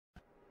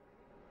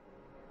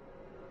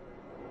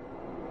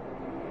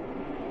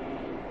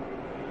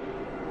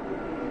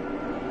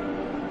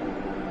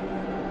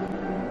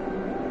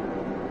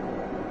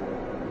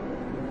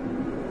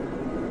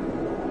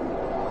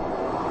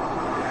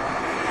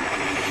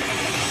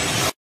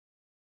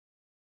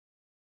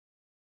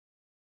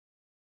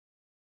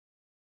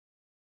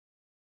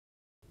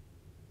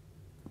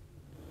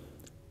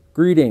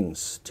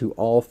Greetings to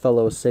all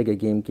fellow Sega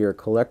Game Gear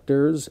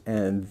collectors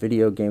and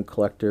video game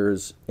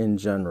collectors in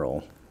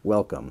general.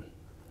 Welcome.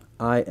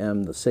 I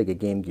am the Sega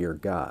Game Gear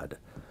God.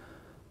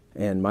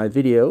 In my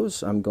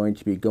videos, I'm going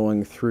to be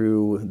going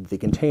through the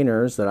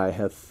containers that I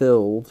have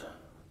filled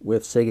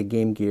with Sega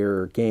Game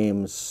Gear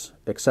games,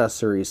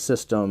 accessories,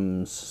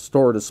 systems,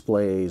 store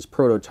displays,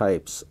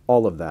 prototypes,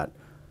 all of that,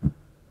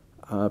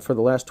 for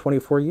the last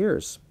 24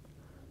 years.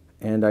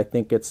 And I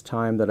think it's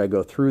time that I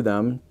go through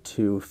them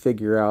to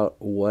figure out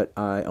what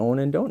I own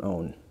and don't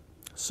own.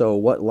 So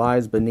what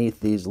lies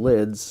beneath these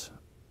lids,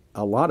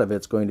 a lot of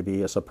it's going to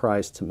be a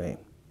surprise to me.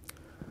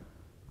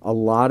 A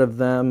lot of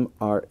them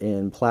are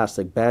in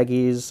plastic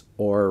baggies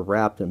or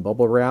wrapped in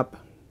bubble wrap.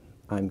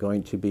 I'm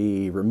going to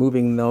be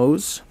removing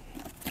those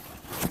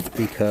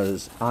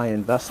because I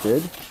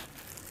invested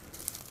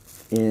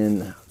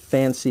in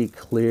fancy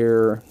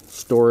clear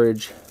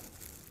storage,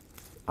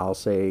 I'll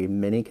say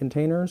mini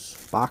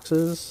containers,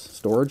 boxes,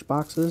 storage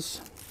boxes,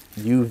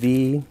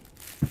 UV,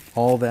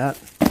 all that.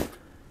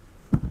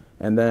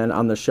 And then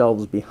on the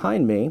shelves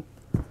behind me,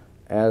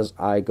 as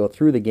I go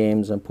through the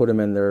games and put them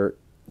in their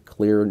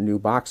clear new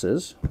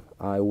boxes,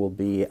 I will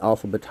be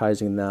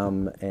alphabetizing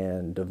them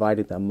and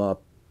dividing them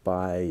up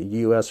by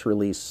US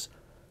release,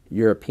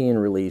 European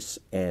release,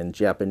 and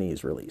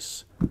Japanese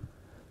release.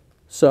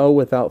 So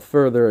without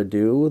further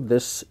ado,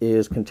 this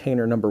is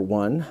container number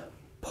 1,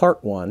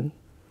 part 1.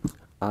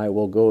 I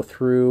will go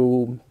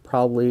through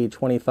probably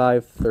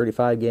 25,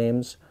 35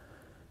 games,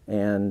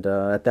 and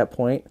at that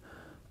point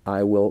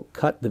I will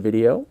cut the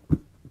video,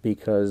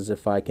 because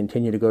if I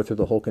continue to go through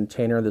the whole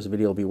container, this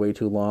video will be way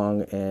too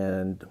long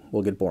and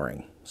will get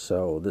boring.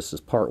 So this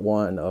is part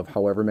 1 of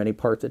however many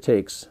parts it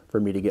takes for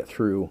me to get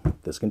through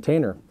this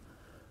container.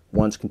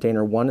 Once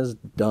container 1 is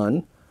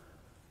done,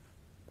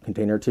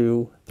 container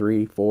 2,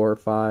 3, 4,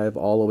 5,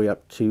 all the way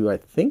up to I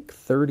think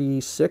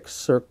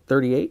 36 or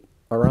 38,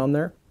 around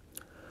there.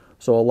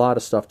 So a lot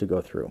of stuff to go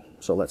through.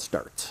 So let's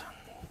start.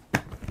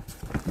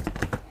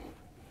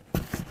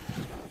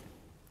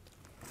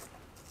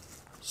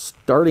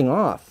 Starting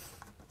off,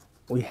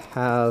 we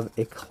have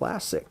a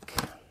classic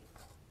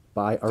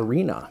by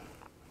Arena,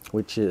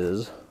 which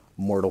is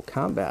Mortal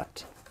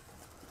Kombat.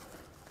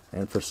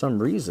 And for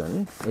some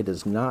reason, it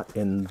is not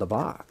in the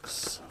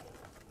box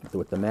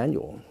with the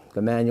manual.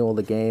 The manual,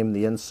 the game,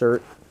 the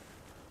insert.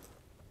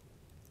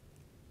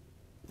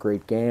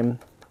 Great game.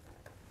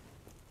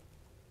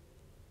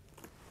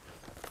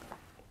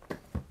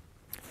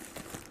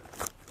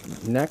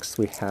 Next,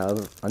 we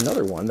have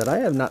another one that I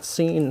have not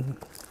seen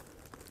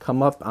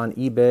come up on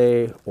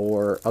eBay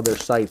or other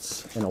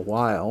sites in a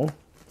while,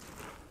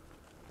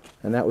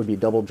 and that would be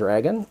Double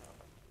Dragon,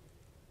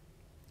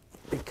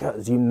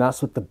 because you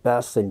mess with the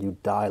best and you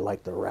die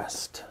like the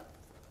rest.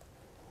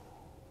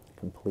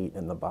 Complete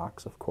in the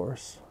box, of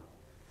course.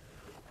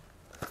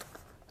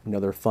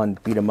 Another fun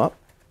beat 'em up.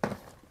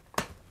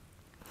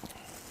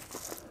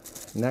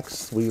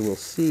 Next, we will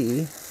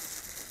see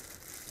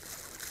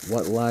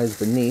what lies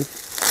beneath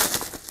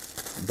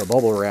the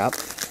bubble wrap.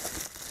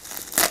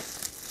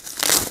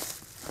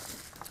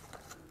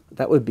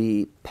 That would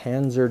be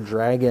Panzer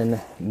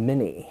Dragon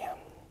Mini.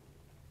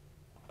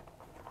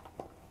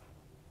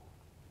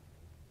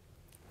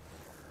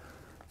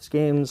 This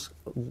game's,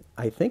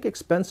 I think,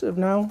 expensive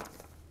now.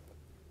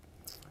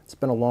 It's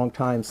been a long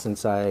time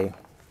since I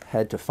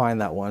had to find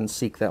that one,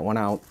 seek that one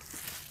out.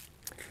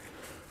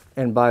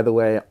 And by the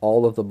way,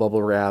 all of the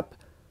bubble wrap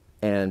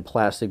and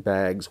plastic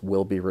bags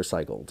will be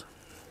recycled.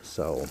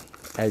 So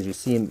as you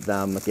see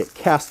them get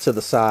cast to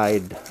the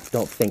side,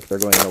 don't think they're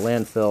going to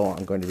landfill.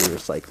 I'm going to be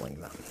recycling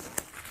them.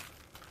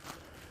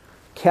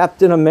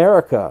 Captain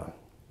America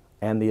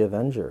and the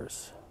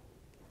Avengers.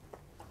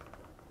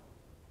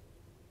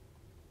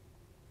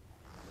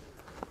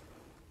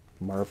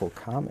 Marvel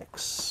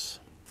Comics.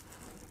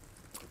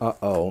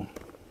 Uh-oh.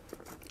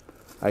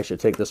 I should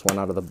take this one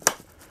out of the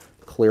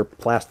clear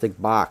plastic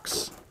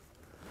box.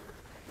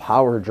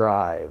 Power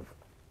Drive.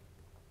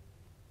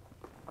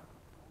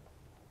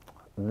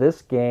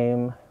 This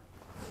game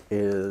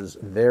is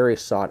very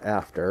sought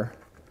after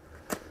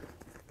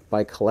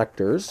by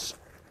collectors.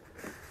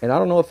 And I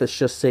don't know if it's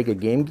just Sega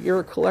Game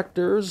Gear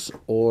collectors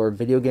or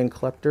video game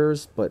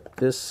collectors, but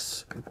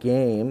this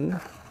game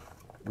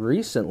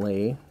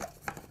recently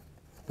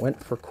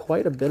went for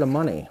quite a bit of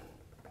money.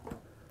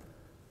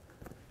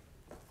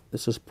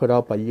 This was put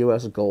out by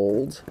US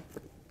Gold.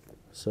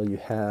 So you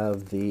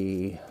have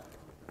the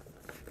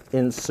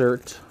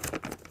insert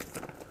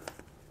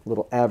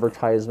little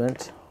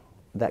advertisement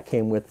that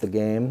came with the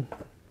game.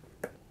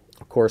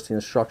 Of course, the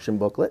instruction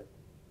booklet.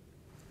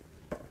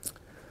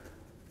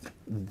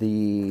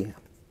 Is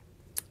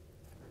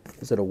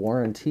it a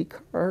warranty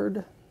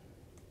card?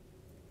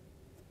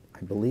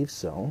 I believe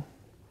so.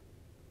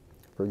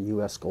 For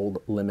US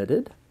Gold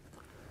Limited.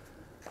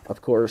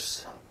 Of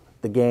course,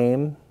 the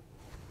game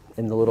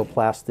in the little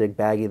plastic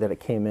baggie that it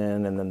came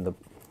in, and then the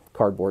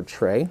cardboard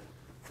tray.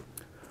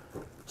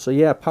 So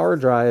yeah, Power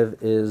Drive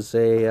is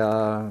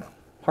a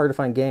hard to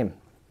find game.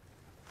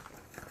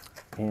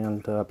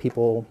 And a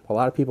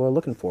lot of people are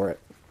looking for it.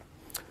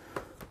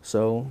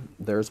 So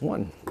there's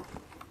one.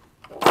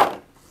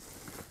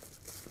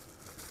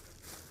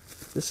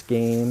 This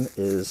game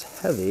is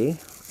heavy,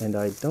 and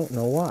I don't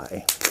know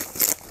why.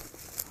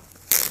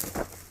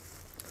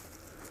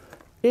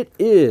 It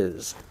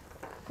is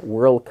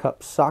World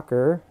Cup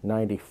Soccer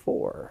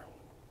 94.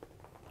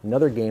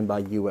 Another game by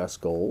US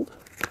Gold.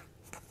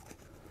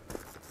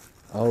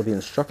 Oh, the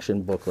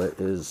instruction booklet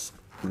is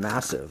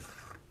massive.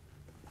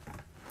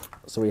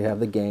 So we have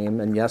the game,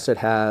 and yes, it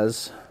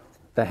has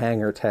the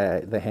hanger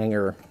tag, the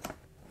hanger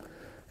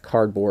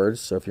cardboard.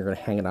 So if you're going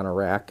to hang it on a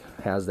rack,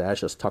 it has that.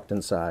 It's just tucked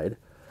inside.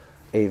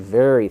 A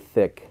very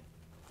thick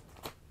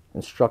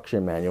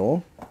instruction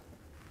manual.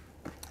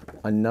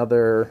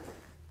 Another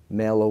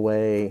mail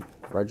away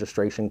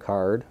registration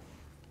card.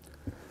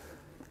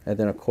 And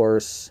then, of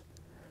course,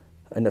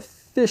 an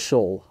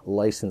official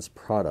licensed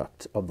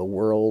product of the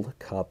World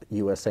Cup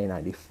USA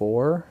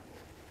 94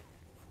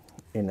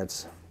 in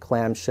its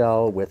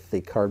clamshell with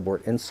the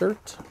cardboard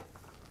insert.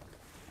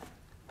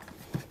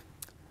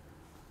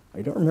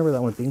 I don't remember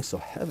that one being so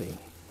heavy.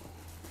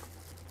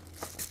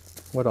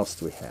 What else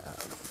do we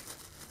have?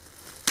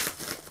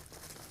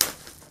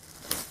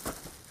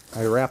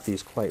 I wrap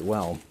these quite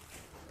well.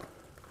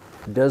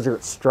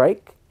 Desert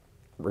Strike,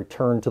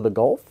 Return to the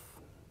Gulf,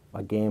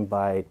 a game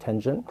by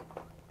Tenjin.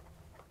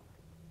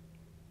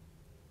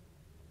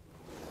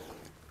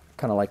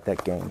 Kind of like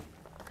that game.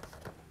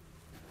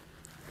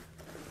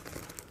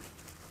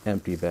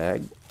 Empty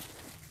bag.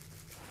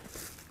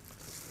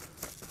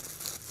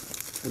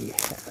 We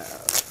have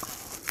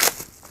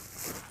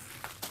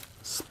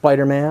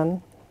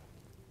Spider-Man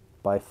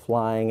by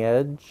Flying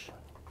Edge.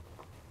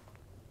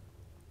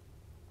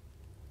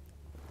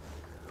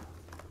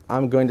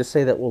 I'm going to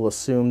say that we'll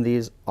assume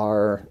these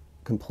are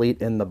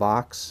complete in the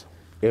box.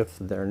 If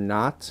they're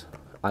not,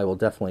 I will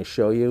definitely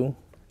show you.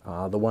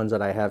 The ones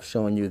that I have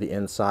shown you the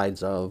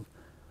insides of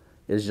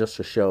is just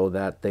to show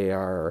that they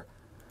are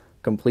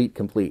complete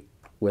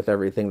with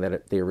everything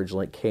that they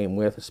originally came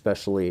with,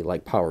 especially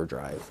like power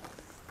drive.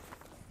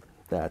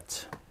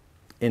 That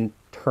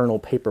internal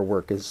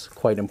paperwork is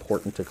quite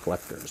important to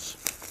collectors.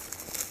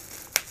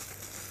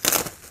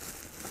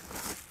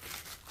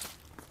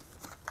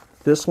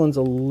 This one's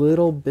a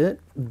little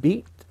bit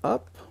beat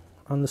up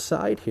on the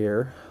side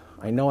here.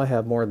 I know I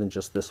have more than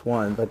just this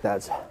one, but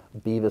that's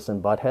Beavis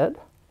and Butthead.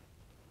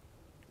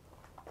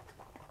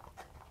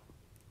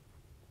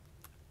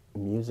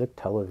 Music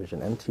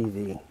Television,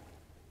 MTV,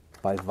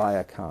 by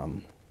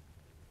Viacom.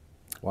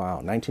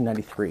 Wow,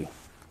 1993.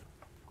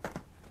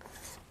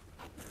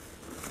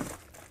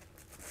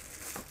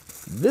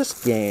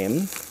 This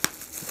game,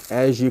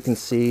 as you can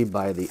see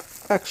by the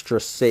extra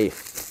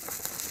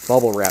safe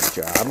bubble wrap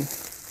job,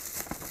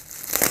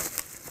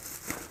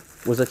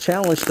 was a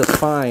challenge to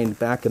find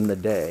back in the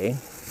day.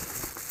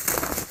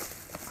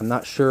 I'm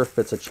not sure if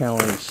it's a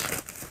challenge,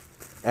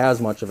 as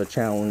much of a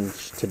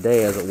challenge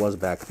today as it was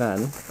back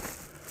then.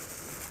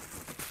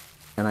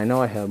 And I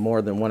know I have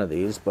more than one of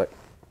these, but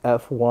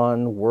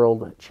F1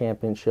 World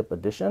Championship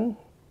Edition.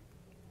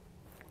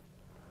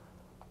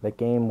 The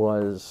game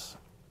was,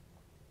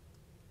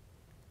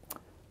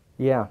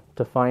 yeah,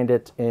 to find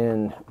it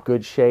in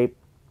good shape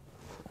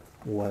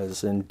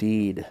was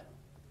indeed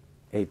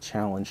a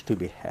challenge to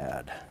be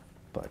had.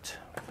 But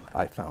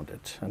I found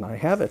it, and I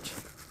have it.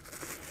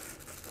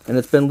 And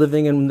it's been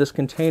living in this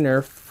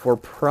container for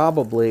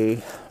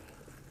probably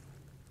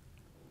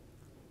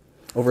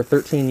over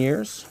 13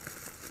 years.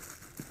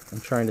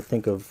 I'm trying to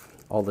think of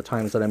all the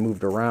times that I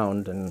moved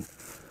around and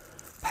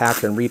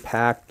packed and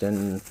repacked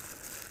and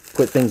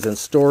put things in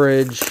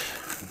storage.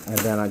 And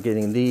then I'm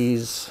getting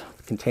these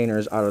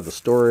containers out of the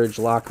storage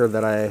locker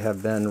that I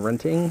have been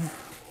renting.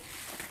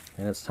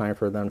 And it's time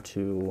for them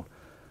to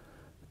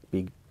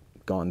be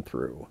gone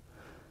through.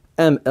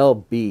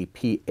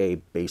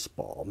 MLBPA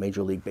Baseball,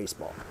 Major League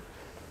Baseball.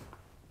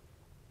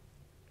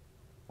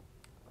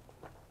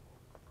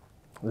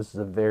 This is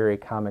a very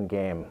common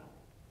game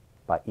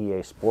by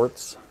EA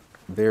Sports.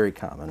 Very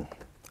common.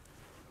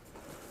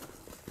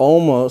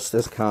 Almost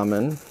as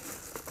common,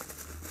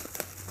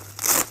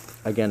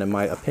 again in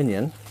my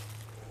opinion,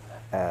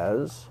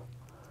 as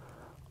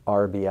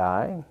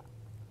RBI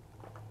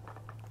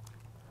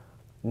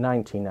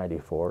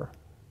 1994.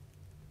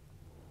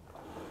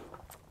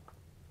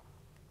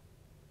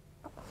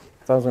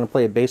 If I was going to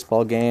play a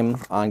baseball game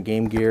on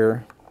Game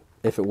Gear,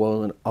 if it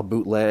wasn't a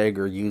bootleg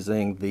or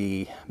using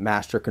the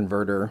master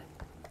converter,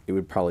 it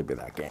would probably be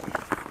that game.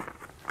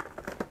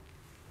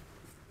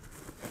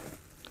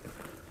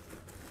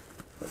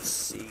 Let's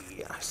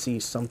see, I see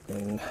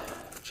something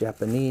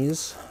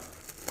Japanese.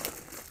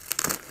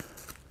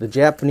 The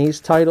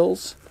Japanese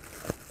titles,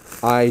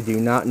 I do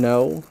not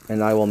know,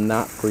 and I will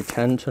not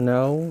pretend to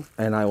know,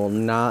 and I will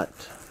not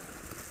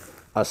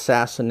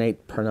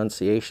assassinate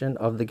pronunciation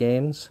of the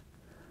games.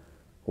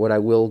 What I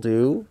will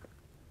do,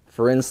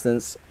 for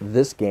instance,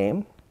 this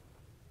game,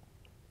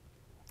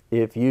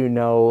 if you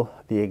know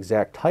the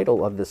exact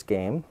title of this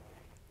game,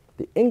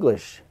 the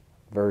English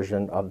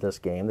version of this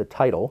game, the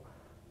title,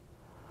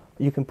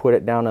 you can put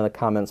it down in the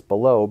comments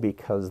below,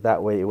 because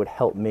that way it would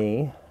help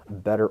me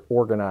better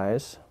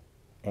organize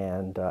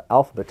and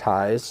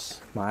alphabetize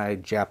my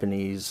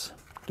Japanese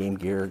Game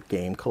Gear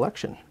game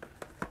collection.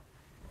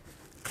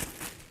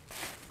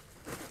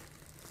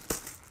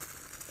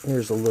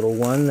 Here's a little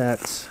one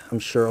that I'm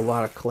sure a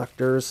lot of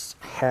collectors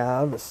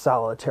have,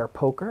 Solitaire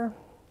Poker.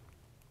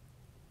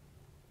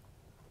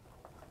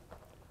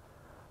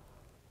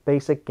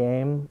 Basic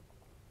game,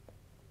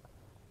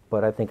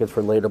 but I think it's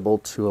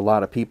relatable to a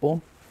lot of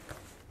people.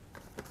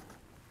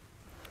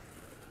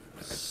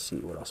 Let's see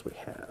what else we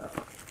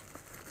have.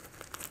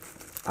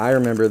 I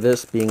remember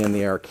this being in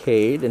the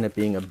arcade and it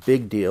being a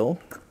big deal,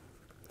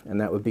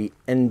 and that would be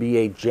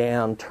NBA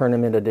Jam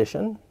Tournament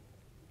Edition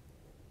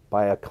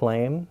by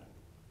Acclaim.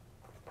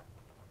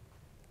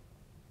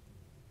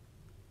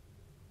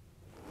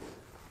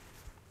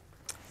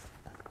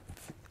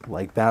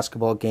 Like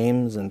basketball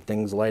games and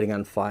things lighting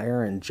on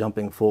fire and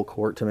jumping full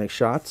court to make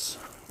shots,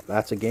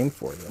 that's a game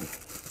for you.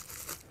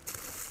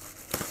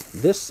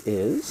 This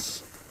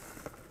is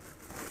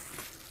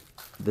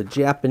the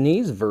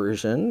Japanese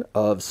version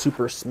of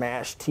Super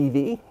Smash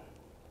TV.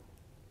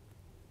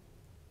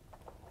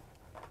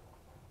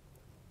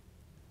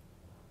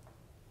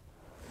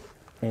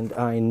 And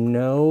I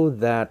know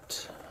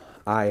that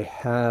I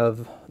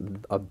have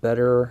a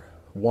better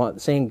one,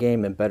 same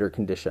game in better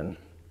condition.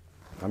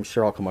 I'm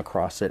sure I'll come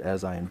across it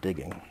as I am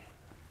digging.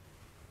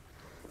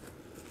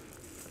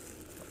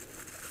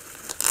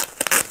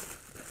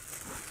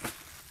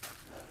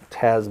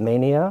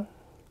 Tasmania.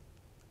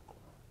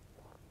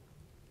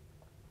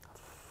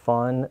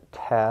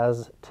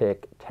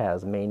 Fun-tastic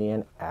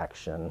Tasmanian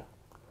action.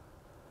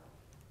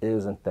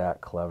 Isn't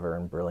that clever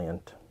and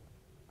brilliant?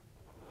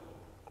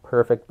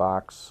 Perfect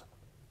box.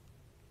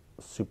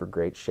 Super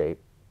great shape.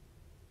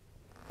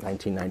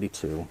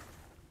 1992.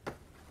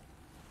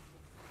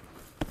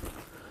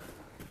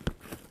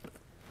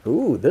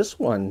 Ooh, this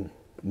one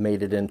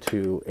made it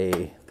into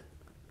a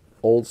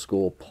old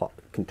school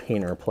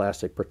container,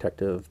 plastic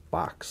protective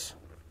box.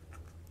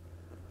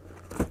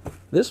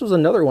 This was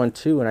another one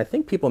too, and I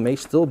think people may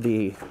still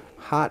be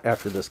hot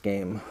after this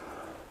game.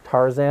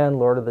 Tarzan,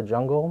 Lord of the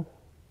Jungle.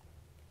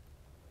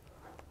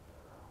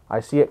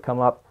 I see it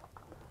come up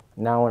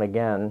now and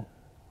again,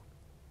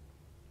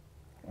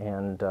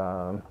 and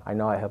I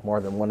know I have more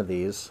than one of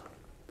these,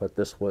 but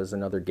this was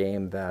another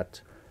game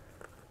that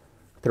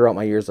throughout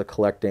my years of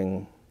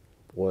collecting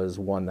was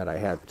one that I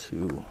had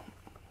to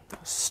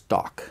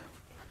stock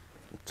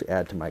to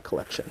add to my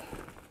collection.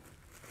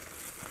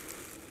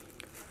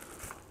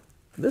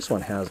 This one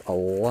has a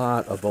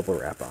lot of bubble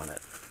wrap on it.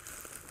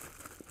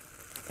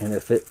 And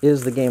if it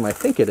is the game I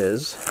think it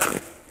is,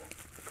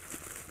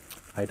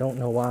 I don't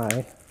know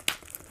why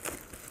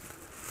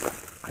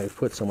I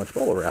put so much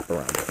bubble wrap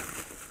around it.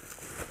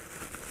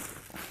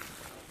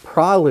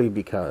 Probably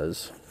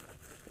because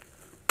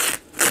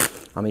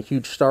I'm a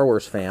huge Star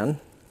Wars fan.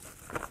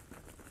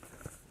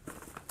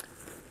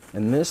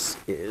 And this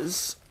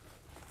is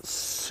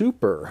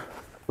Super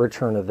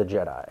Return of the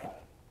Jedi.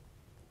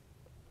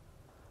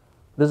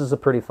 This is a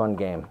pretty fun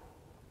game.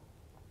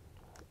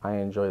 I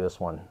enjoy this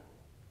one.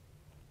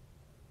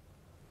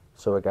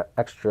 So it got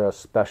extra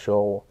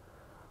special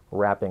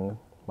wrapping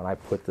when I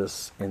put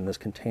this in this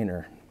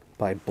container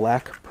by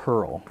Black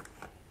Pearl.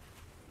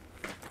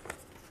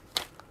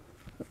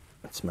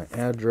 That's my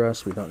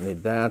address. We don't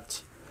need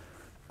that.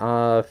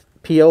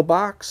 P.O.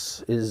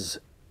 Box is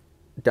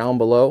down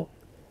below.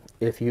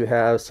 If you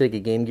have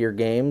Sega Game Gear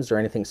games or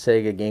anything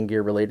Sega Game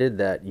Gear related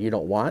that you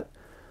don't want,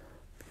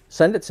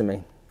 send it to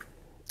me.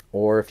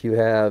 Or if you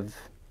have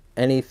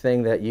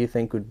anything that you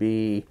think would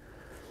be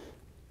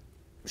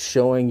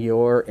showing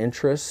your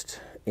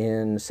interest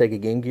in Sega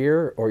Game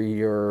Gear or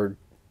your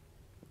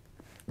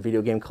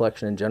video game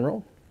collection in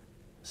general,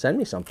 send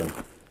me something.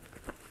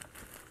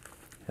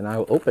 And I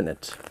will open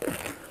it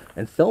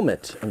and film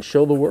it and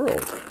show the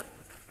world.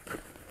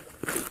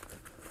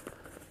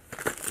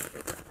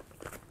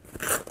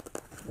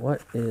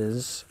 What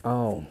is,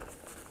 oh,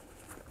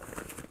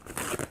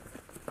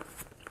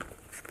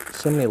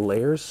 so many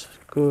layers?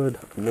 Good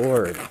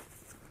Lord.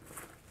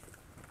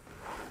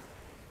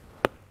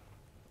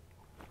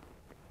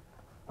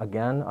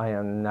 Again, I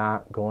am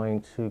not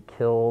going to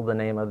kill the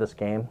name of this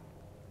game.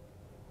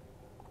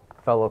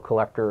 Fellow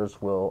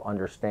collectors will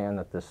understand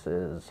that this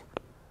is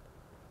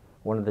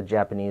one of the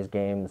Japanese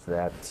games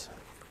that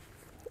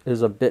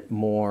is a bit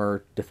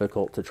more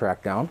difficult to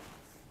track down.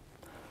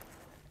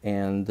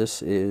 And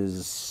this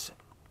is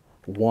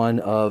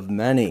one of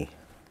many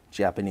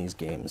Japanese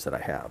games that I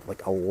have,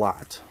 like a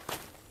lot.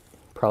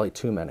 Probably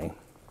too many.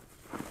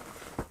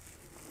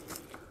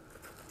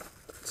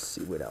 Let's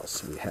see what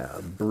else we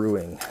have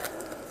brewing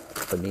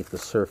beneath the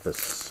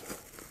surface.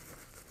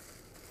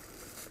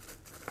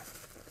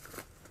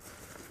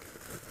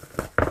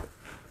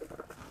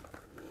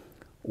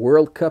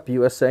 World Cup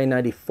USA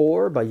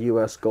 94 by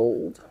US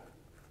Gold.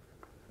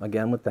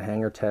 Again with the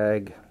hanger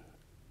tag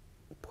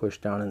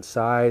pushed down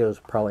inside. It was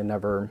probably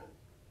never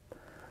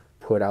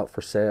put out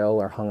for sale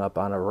or hung up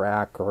on a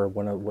rack or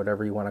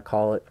whatever you want to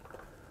call it.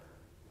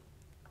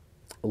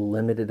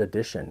 Limited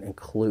edition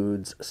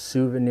includes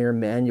souvenir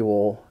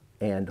manual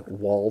and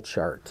wall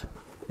chart.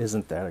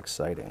 Isn't that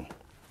exciting?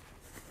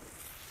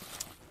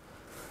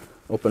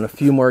 Open a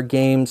few more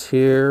games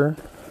here,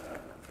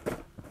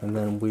 and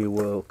then we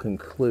will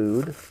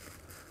conclude.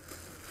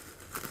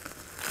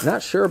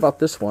 Not sure about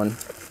this one.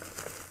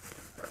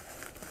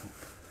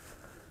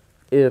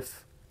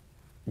 If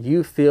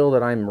you feel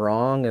that I'm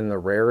wrong in the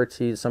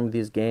rarity of some of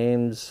these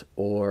games,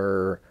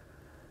 or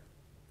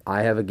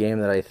I have a game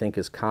that I think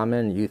is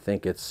common, you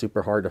think it's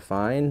super hard to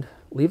find,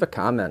 leave a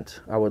comment.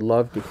 I would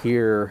love to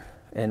hear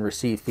and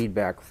receive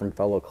feedback from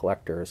fellow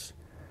collectors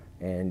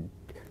and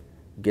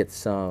get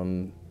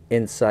some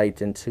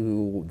insight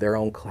into their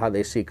own, how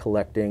they see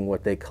collecting,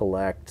 what they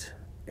collect,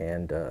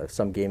 and if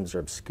some games are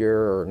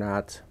obscure or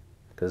not,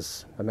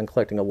 because I've been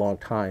collecting a long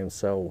time,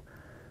 so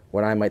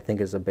what I might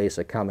think is a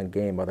basic common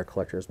game, other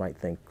collectors might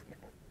think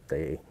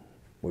they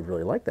would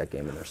really like that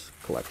game in their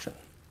collection.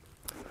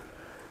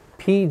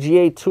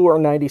 PGA Tour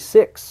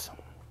 96.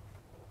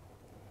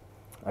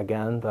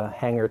 Again, the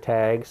hanger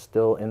tag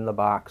still in the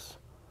box.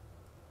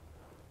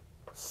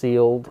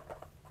 Sealed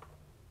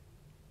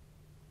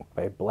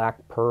by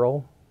Black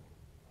Pearl.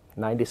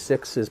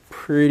 96 is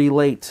pretty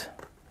late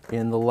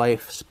in the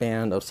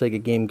lifespan of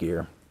Sega Game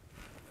Gear.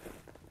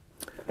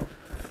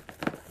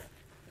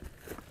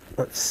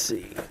 Let's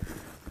see.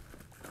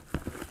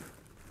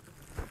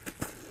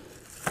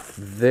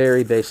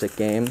 Very basic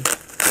game.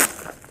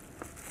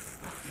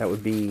 That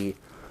would be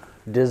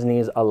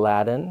Disney's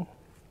Aladdin.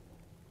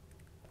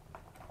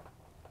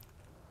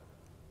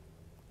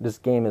 This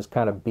game is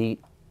kind of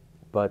beat,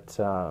 but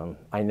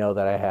I know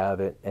that I have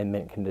it in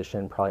mint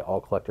condition. Probably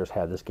all collectors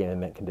have this game in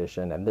mint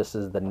condition, and this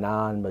is the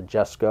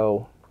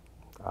non-Majesco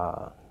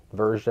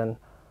version.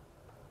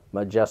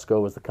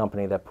 Majesco was the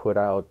company that put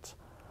out,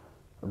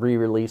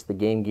 re-released the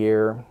Game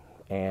Gear,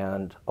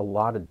 and a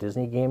lot of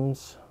Disney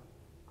games,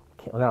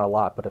 not a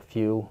lot, but a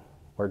few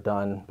were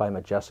done by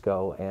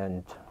Majesco,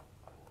 and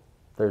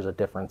there's a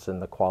difference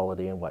in the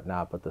quality and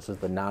whatnot, but this is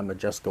the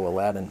non-Majesco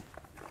Aladdin.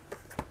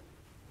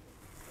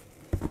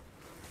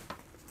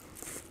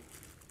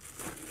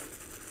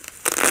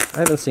 I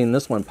haven't seen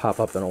this one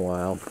pop up in a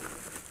while.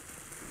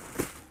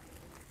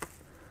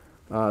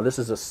 This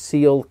is a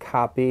sealed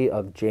copy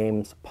of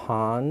James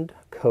Pond,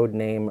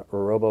 codename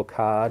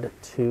Robocod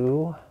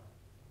 2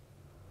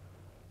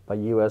 by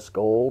US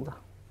Gold.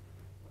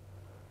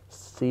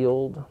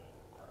 Sealed.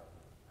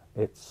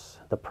 It's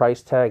the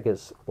price tag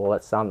is, well,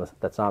 that's on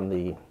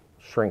the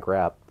shrink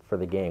wrap for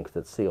the game because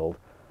it's sealed.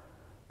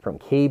 From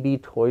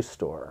KB Toy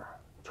Store,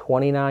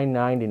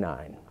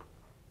 $29.99.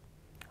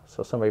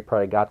 So somebody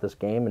probably got this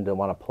game and didn't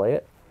want to play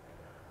it,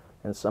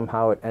 and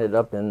somehow it ended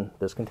up in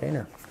this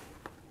container.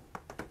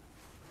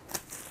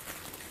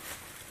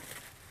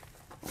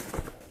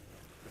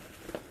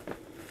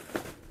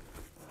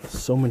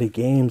 So many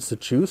games to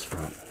choose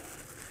from.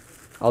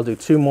 I'll do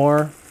two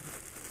more,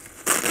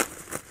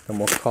 and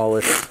we'll call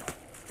it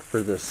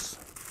for this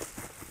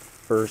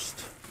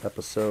first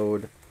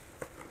episode.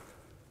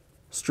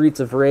 Streets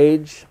of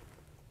Rage,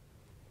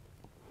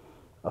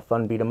 a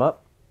fun beat 'em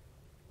up.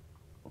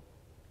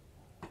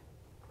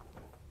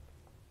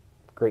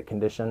 Great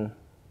condition.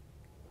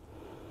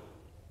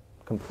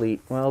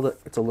 Complete. Well,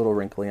 it's a little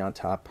wrinkly on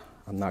top.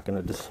 I'm not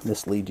going to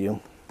mislead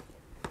you.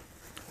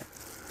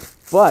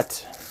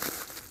 But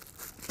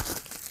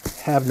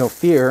have no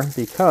fear,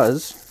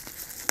 because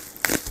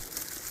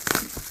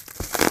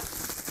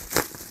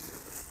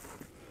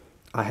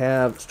I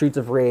have Streets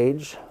of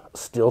Rage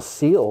still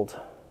sealed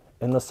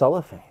in the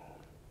cellophane.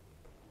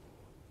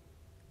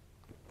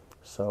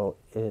 So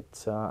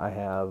I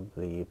have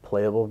the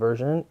playable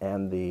version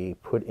and the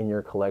put in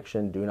your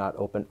collection, do not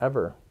open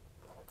ever.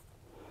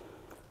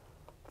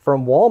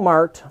 From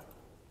Walmart,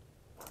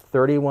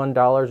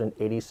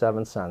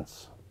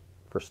 $31.87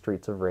 for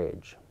Streets of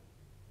Rage.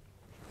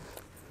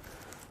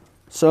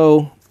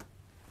 So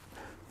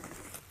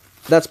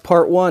that's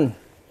part one.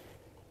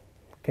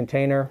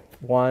 Container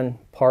one,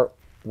 part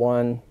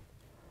one.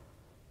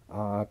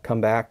 Come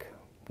back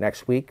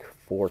next week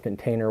for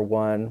container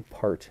one,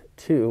 part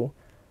two.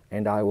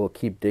 And I will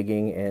keep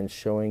digging and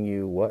showing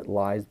you what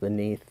lies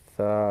beneath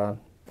the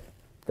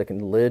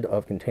lid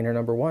of container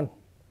number one.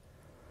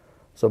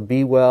 So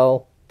be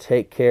well,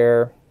 take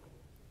care,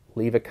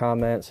 leave a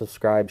comment,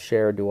 subscribe,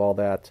 share, do all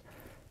that,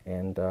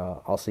 and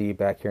I'll see you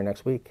back here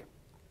next week.